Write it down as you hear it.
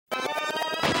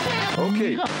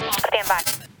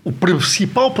O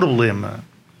principal problema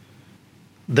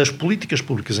das políticas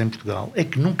públicas em Portugal é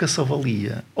que nunca se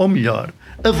avalia. Ou melhor,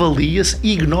 avalia-se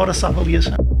e ignora-se a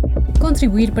avaliação.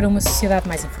 Contribuir para uma sociedade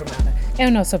mais informada é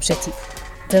o nosso objetivo.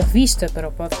 Da revista para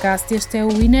o podcast, este é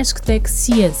o Inesctec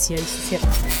Ciência e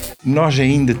Sociedade. Nós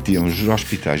ainda temos os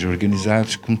hospitais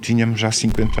organizados como tínhamos há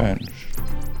 50 anos.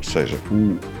 Ou seja,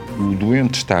 o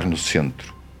doente estar no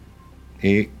centro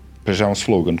é, para já, um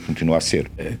slogan, continua a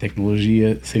ser. A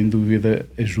tecnologia, sem dúvida,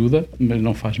 ajuda, mas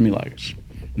não faz milagres.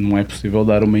 Não é possível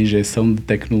dar uma injeção de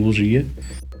tecnologia.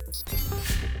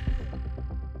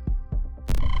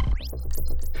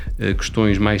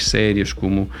 Questões mais sérias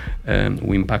como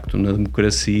o impacto na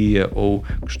democracia, ou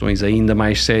questões ainda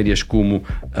mais sérias como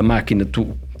a máquina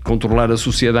controlar a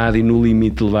sociedade e no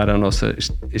limite levar à nossa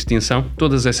extinção,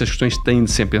 todas essas questões têm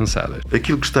de ser pensadas.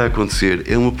 Aquilo que está a acontecer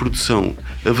é uma produção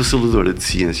avassaladora de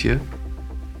ciência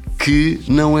que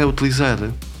não é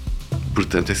utilizada.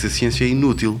 Portanto, essa ciência é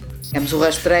inútil. Temos o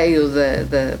rastreio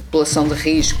da população de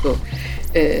risco,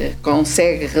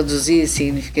 consegue reduzir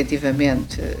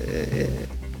significativamente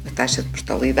a taxa de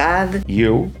mortalidade. E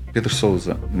eu, Pedro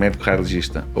Sousa, médico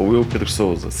radiologista, ou eu, Pedro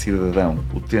Sousa, cidadão,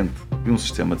 utente de um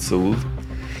sistema de saúde,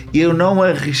 eu não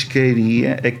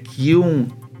arriscaria a que um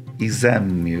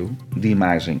exame meu, de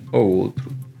imagem ou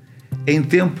outro, em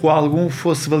tempo algum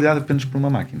fosse validado apenas por uma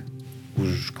máquina.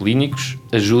 Os clínicos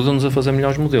ajudam-nos a fazer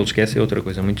melhores modelos, que essa é outra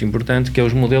coisa muito importante, que é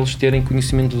os modelos terem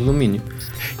conhecimento do domínio.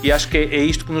 E acho que é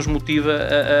isto que nos motiva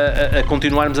a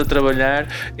continuarmos a trabalhar,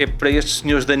 é para estes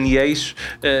senhores danieiros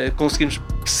conseguirmos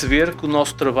perceber que o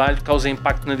nosso trabalho causa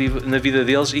impacto na vida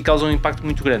deles e causa um impacto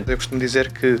muito grande. Eu costumo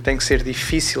dizer que tem que ser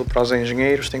difícil para os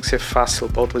engenheiros, tem que ser fácil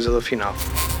para o utilizador final.